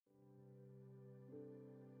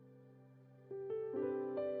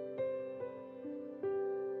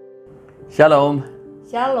Shalom.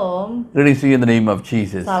 Shalom. Greetings to you in the name of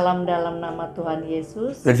Jesus. Salam dalam nama Tuhan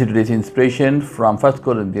Yesus. Let's see today's inspiration from 1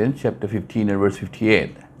 Corinthians chapter 15 and verse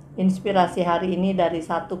 58. Inspirasi hari ini dari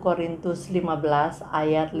 1 Korintus 15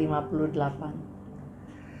 ayat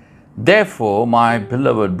 58. Therefore, my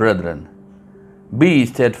beloved brethren, be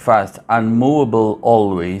steadfast, unmovable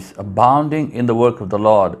always, abounding in the work of the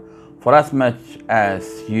Lord, for as much as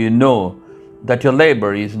you know that your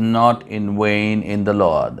labor is not in vain in the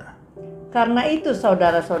Lord. Karena itu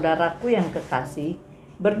saudara-saudaraku yang kekasih,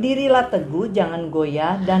 berdirilah teguh, jangan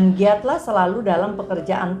goyah, dan giatlah selalu dalam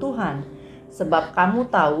pekerjaan Tuhan. Sebab kamu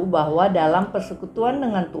tahu bahwa dalam persekutuan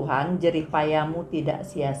dengan Tuhan, jerih payahmu tidak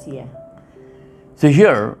sia-sia. So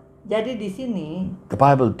here, Jadi di sini, the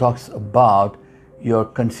Bible talks about your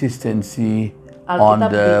consistency Alkitab on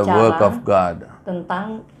the bicara work of God.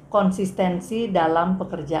 tentang konsistensi dalam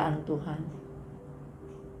pekerjaan Tuhan.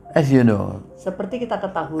 As you know, Seperti kita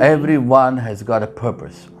ketahui, everyone has got a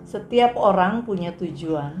purpose. setiap orang punya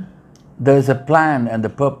tujuan. There's a plan and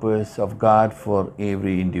the purpose of God for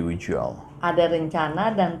every individual. Ada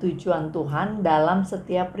rencana dan tujuan Tuhan dalam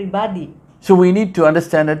setiap pribadi. So we need to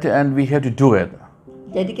understand it and we have to do it.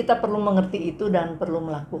 Jadi kita perlu mengerti itu dan perlu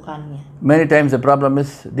melakukannya. Many times the problem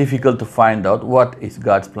is difficult to find out what is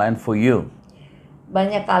God's plan for you.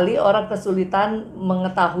 Banyak kali orang kesulitan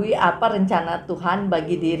mengetahui apa rencana Tuhan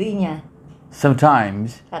bagi dirinya.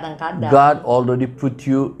 Sometimes Kadang-kadang God already put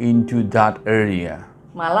you into that area.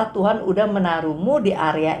 malah Tuhan udah menaruhmu di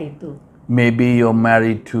area itu. Maybe you're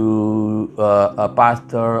married to a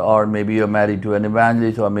pastor, or maybe you're married to an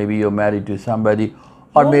evangelist, or maybe you're married to somebody,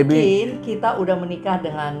 or maybe Mungkin kita udah menikah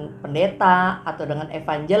dengan pendeta atau dengan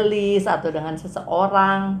evangelis atau dengan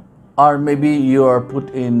seseorang. or maybe you are put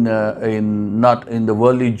in not in the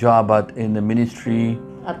worldly job but in the ministry.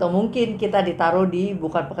 Atau mungkin kita ditaruh di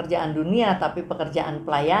bukan pekerjaan dunia tapi pekerjaan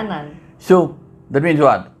pelayanan. So that means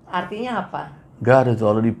what? Artinya apa? God has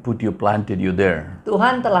already put you, planted you there.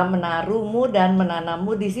 Tuhan telah menaruhmu dan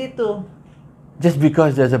menanammu di situ. Just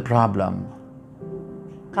because there's a problem,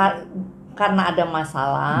 Karena ada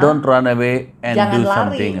masalah, don't run away and jangan do lari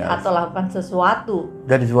something atau else. lakukan sesuatu.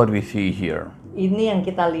 That is what we see here. Ini yang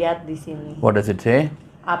kita lihat di sini. What does it say?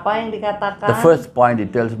 Apa yang dikatakan? The first point it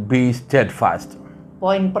tells, be steadfast.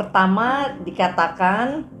 Poin pertama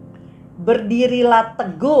dikatakan berdirilah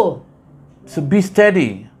teguh. So be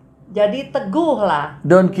steady. Jadi teguhlah.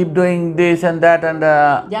 Don't keep doing this and that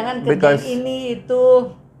Jangan because kerjain ini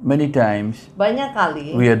itu. many times Banyak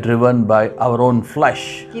kali we are driven by our own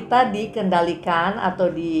flesh. kita dikendalikan atau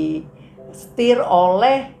disetir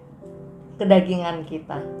oleh kedagingan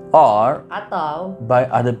kita Or atau by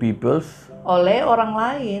other people's oleh orang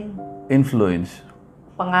lain, influence.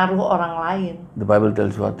 pengaruh orang lain. The Bible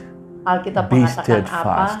tells what? Alkitab Be mengatakan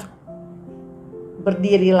steadfast. apa?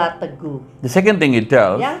 Berdirilah teguh. The second thing it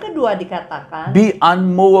tells, Yang kedua dikatakan be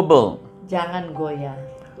unmovable. jangan goyah.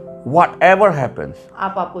 Whatever happens,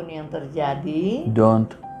 Apapun yang terjadi,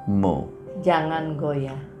 don't move. jangan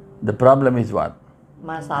goyah. The problem is what?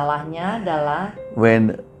 Masalahnya adalah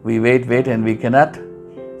When we wait and we cannot,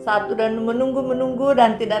 saat udah menunggu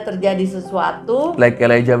dan tidak terjadi sesuatu, like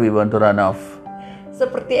Elijah, we want to run off.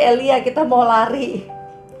 seperti Elia kita mau lari.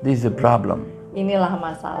 This is the problem. Inilah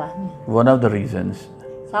masalahnya. One of the reasons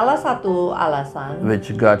Salah satu alasan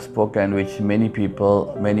which God spoke and which many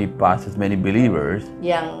people, many pastors, many believers,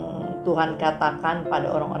 yang Tuhan katakan pada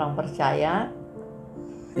orang-orang percaya,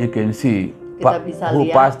 you can see Kita bisa who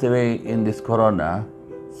lihat. passed away in this corona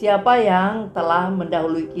siapa yang telah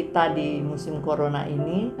mendahului kita di musim corona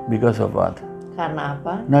ini, because of what? karena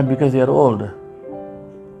apa? Not because they are old,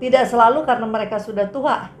 Tidak selalu karena mereka sudah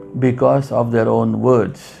tua. because of their own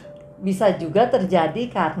words, Bisa juga terjadi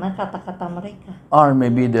karena kata-kata mereka. or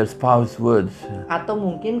maybe their spouse words. Atau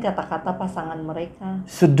mungkin kata-kata pasangan mereka.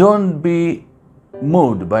 So don't be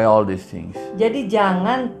moved by all these things. Jadi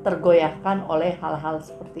jangan tergoyahkan oleh hal-hal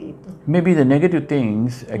seperti itu. Maybe the negative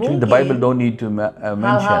things, actually the Mungkin Bible don't need to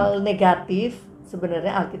Hal-hal mention. negatif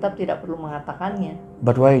sebenarnya Alkitab tidak perlu mengatakannya.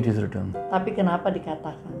 But why it is written Tapi kenapa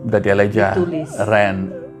dikatakan that Elijah Ditulis. ran?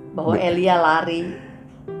 bahwa Elia lari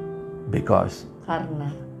Because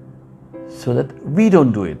karena so that we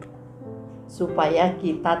don't do it. supaya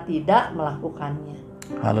kita tidak melakukannya.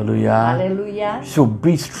 Hallelujah. Haleluya. So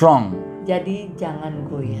be strong, Jadi jangan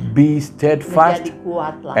goyah. be steadfast, Menjadi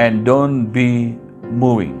kuatlah. and don't be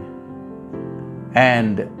moving.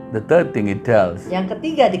 And the third thing it tells, Yang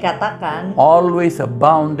ketiga dikatakan always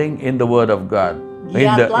abounding in the word of God,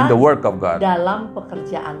 in giatlah the work of God. dalam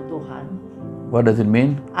pekerjaan Tuhan. What does it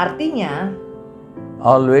mean? Artinya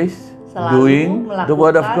Always Selalu doing the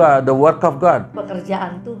word of melakukan God, the work of God.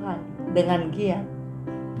 pekerjaan Tuhan dengan giat.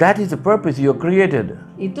 That is the purpose you are created.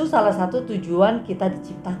 Itu salah satu tujuan kita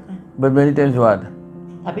diciptakan. But many times what?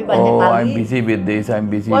 Tapi banyak Oh, kali, I'm busy with this, I'm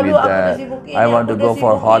busy waduh, with aku udah that. sibuk ini, I want aku to udah go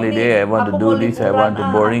for sibuk holiday, ini, I want to aku do mau this, I liburan, want to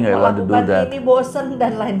boring, I aku want to do melakukan that. ini, bosen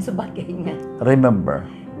dan lain sebagainya. Remember,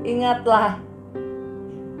 Ingatlah,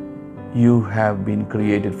 you have been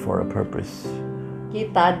created for a purpose.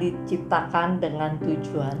 kita diciptakan dengan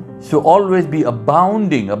tujuan. So always be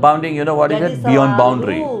abounding. Abounding, you know what is Jadi it? Beyond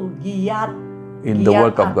boundary. giat. In the Giat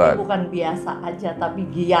work of arti God. bukan biasa aja, tapi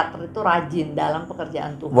giat itu rajin dalam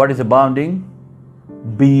pekerjaan Tuhan. What is abounding?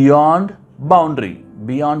 Beyond boundary.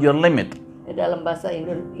 Beyond your limit. Dalam bahasa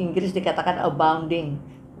Inggris dikatakan abounding,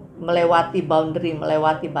 melewati boundary,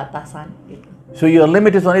 melewati batasan gitu. So your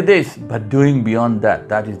limit is only this, but doing beyond that,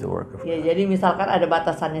 that is the work of God. Ya, jadi misalkan ada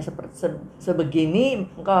batasannya seperti sebegini,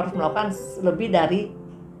 engkau harus melakukan lebih dari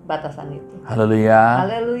batasan itu. Hallelujah.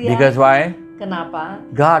 Hallelujah. Because why? Kenapa?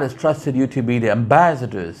 God has trusted you to be the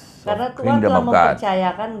ambassadors Karena of Tuhan kingdom telah of God.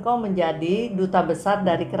 mempercayakan engkau menjadi duta besar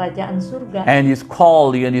dari kerajaan surga. And He's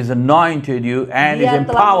called you and He's anointed you and He's Dia telah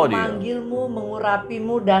empowered you. memanggilmu,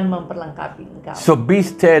 mengurapimu dan memperlengkapi engkau. So be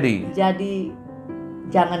steady. Jadi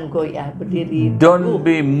jangan goyah, berdiri Don't teguh,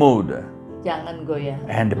 be moved. jangan goyah.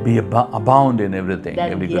 And be abound in everything,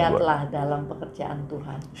 Dan every good work. giatlah dalam pekerjaan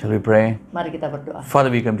Tuhan. Shall we pray? Mari kita berdoa. Father,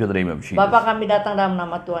 we come to the name of Jesus. Bapa, kami datang dalam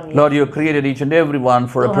nama Tuhan Yesus. Lord, you created each and every one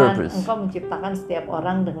for a Tuhan, purpose. Engkau menciptakan setiap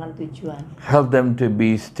orang dengan tujuan. Help them to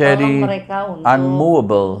be Tolong steady, mereka untuk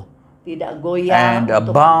unmovable, tidak goyah, and untuk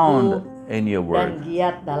abound teguh in your dan word.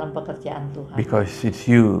 giat dalam pekerjaan Tuhan. Because it's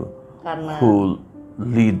you Karena who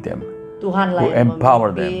lead them. Tuhanlah who yang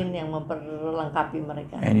empower memimpin, yang memperlengkapi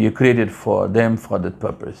mereka. And you created for them for that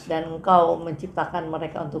purpose. Dan Engkau menciptakan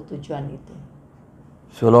mereka untuk tujuan itu.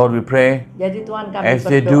 So Lord, we pray, Jadi Tuhan, kami as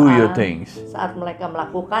berdoa they do your things, saat mereka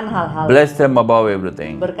melakukan hal-hal, bless them above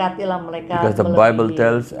everything. berkatilah mereka Because the melebihi Bible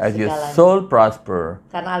tells, as your segalanya. soul prosper,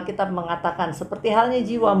 Karena Alkitab mengatakan seperti halnya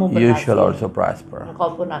jiwamu you berhasil, shall also prosper.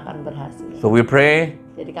 engkau pun akan berhasil. So we pray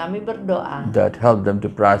Jadi kami berdoa, that help them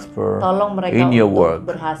to prosper tolong mereka in your untuk work.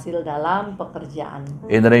 berhasil dalam pekerjaan.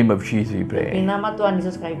 In the name of Jesus we Di pray. nama Tuhan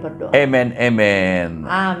Yesus kami berdoa. Amen, amen.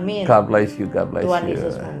 Amin. God bless you, God bless Tuhan you.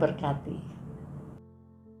 Yesus memberkati.